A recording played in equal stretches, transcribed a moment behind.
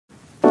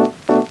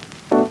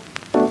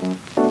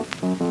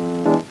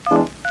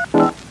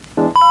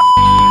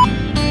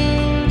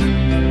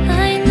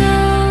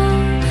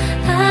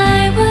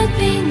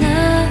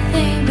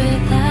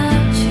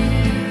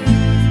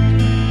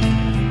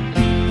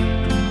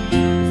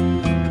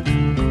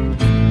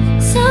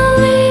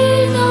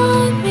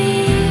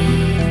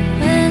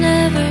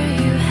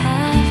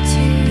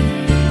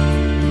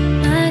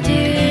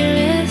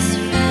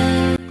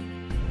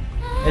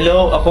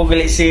ako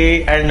gali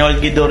si Arnold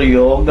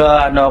Gidorio,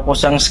 ano ako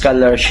sang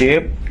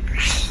scholarship.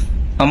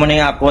 Amo ning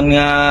akon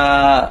nga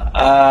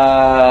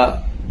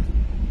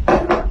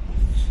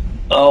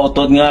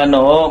utod nga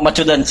ano,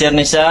 macho dancer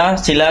ni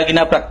sila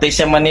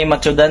gina-practice man ni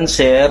macho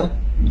dancer.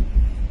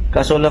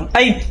 Kaso lang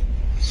ay.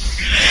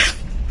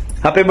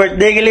 Happy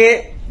birthday gali,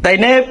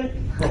 Taynep.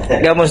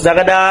 Gamusta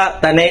ka da?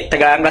 Tani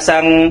tagaan ka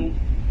sang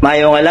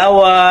mayong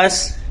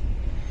alawas.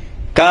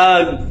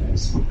 Kag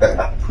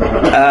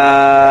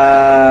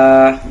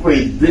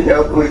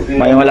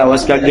mayong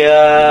alawas kag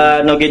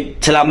no gid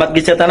salamat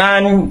gid sa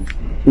tanan.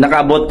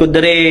 Nakaabot ko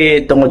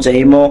diri tungod sa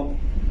imo.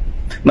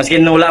 Maski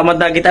wala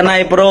man ta kita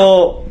nay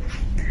pero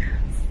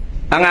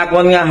ang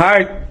akon nga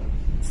heart,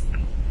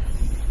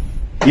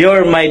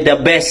 you're my the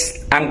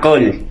best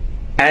uncle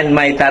and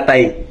my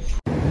tatay.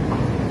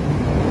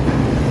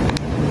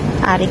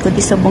 Ari ko di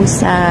subong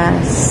sa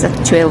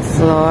 12th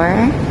floor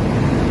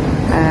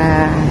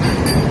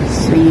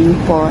swimming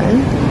pool.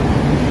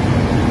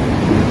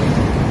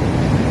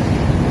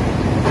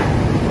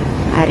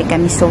 Ari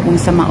kami subong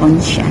sa maon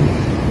siya.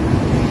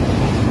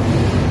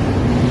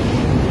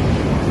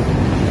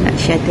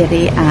 Siya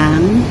diri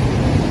ang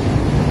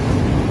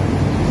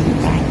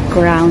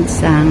background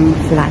sang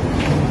flat.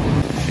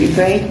 Happy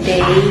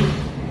birthday.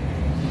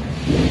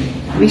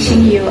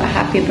 Wishing you a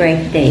happy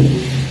birthday,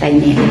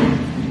 Tanya.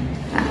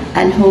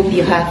 And hope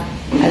you have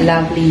a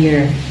lovely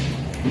year.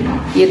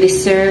 You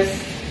deserve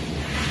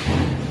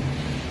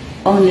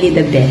only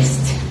the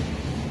best.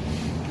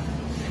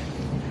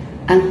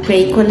 Ang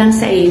pray ko lang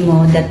sa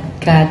imo that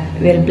God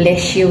will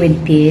bless you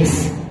with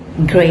peace,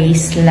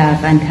 grace,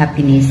 love, and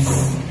happiness.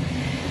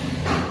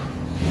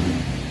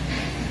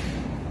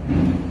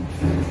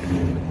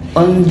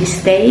 On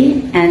this day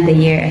and the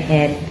year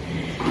ahead.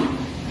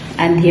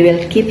 And He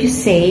will keep you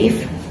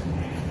safe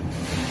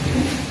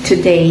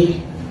today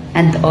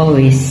and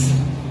always.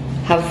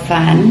 Have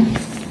fun.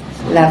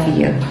 Love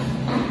you.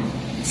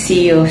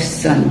 See you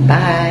soon.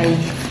 Bye.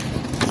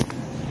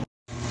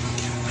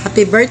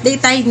 Happy birthday,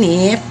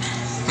 Taynep.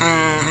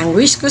 Ang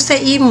wish ko sa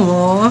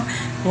imo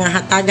nga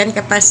hatagan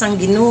ka pa sang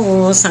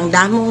Ginoo sang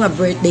damo nga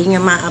birthday nga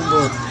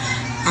maabot.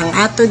 Ang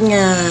aton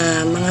nga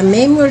mga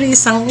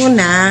memories sang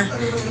una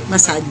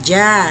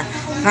masadya.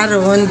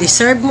 Karon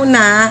deserve mo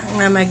na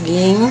nga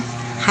maging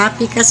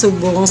happy ka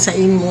subong sa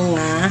imo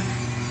nga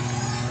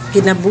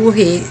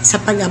kinabuhi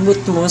sa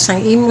pag-abot mo sang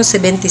imo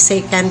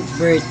 72nd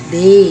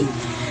birthday.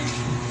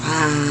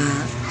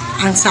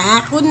 Ang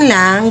sa akon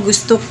lang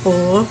gusto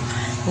ko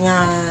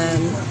nga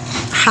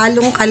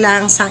halong ka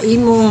lang sa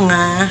imo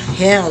nga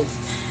health.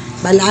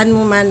 Balaan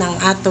mo man ang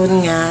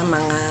aton nga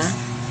mga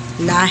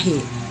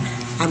lahi.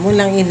 Amo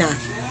lang ina.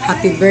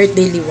 Happy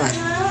birthday,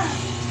 Liwat.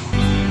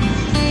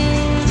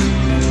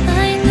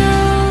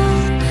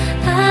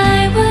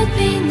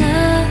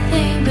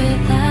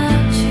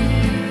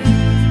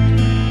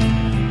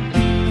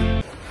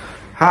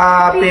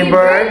 Happy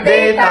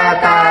birthday,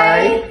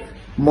 Tatay!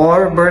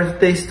 More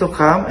birthdays to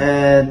come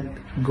and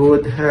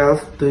good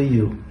health to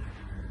you.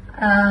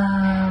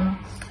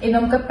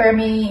 Inom ka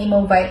permi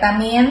imong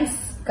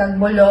vitamins, kag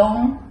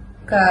bulong,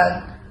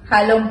 kag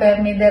halong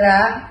permi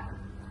dira.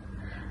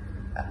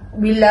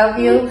 We love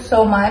you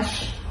so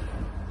much.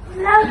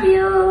 Love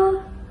you.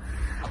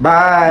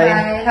 Bye!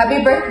 Bye.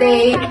 Happy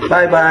birthday!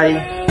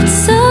 Bye-bye!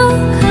 So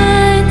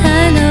kind,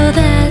 I know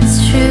that's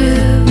true,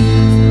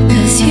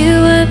 'cause you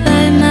were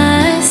by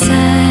my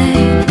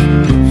side.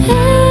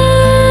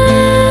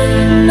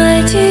 And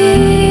my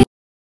dear.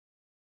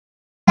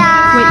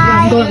 Wait,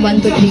 go.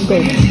 1, 2, 3,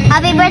 go.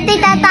 Happy birthday,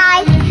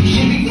 Tatay!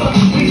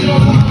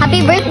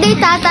 Happy birthday,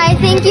 Tatay!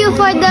 Thank you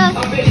for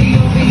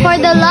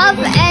the love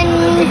and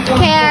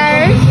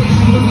care.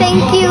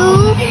 Thank you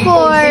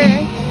for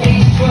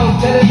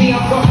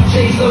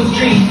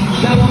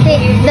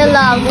the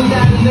love.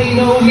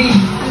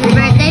 Happy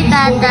birthday,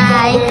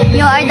 Tatay!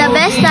 You are the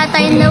best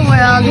Tatay in the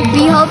world.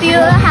 We hope you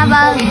have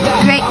a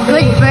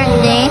good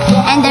birthday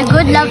and a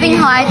good loving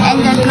heart and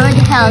a good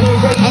health.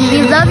 And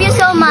we love you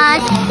so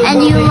much,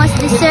 and you must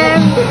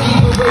deserve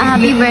a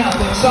happy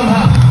birthday.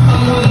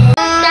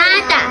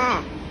 Tata!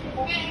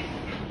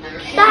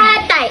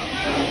 Tatay!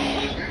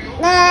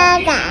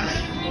 Tata!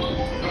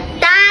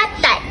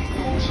 Tatay!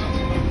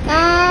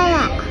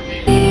 Tata!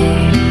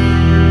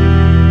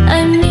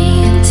 I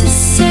mean to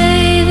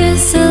say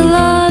there's a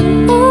lot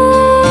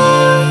more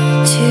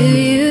to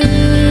you.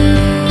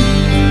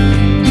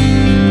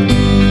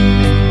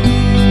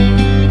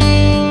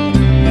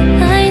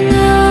 I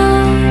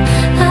know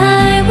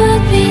I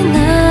would be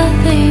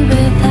nothing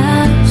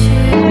without you.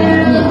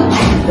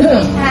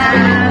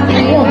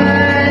 Happy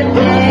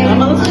birthday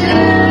to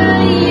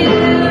you.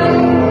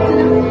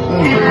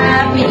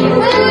 Happy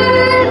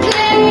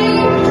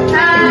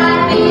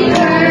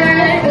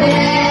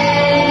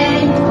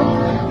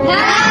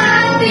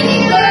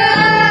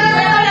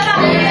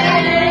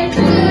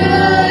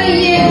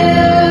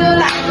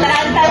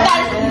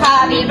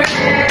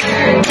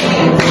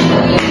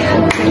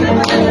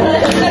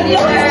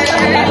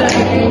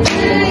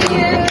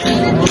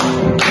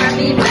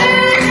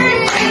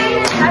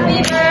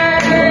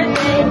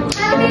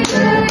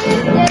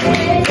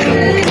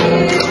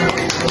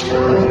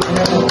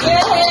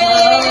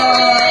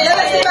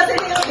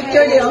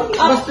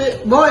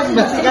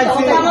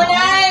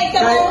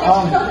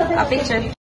picture.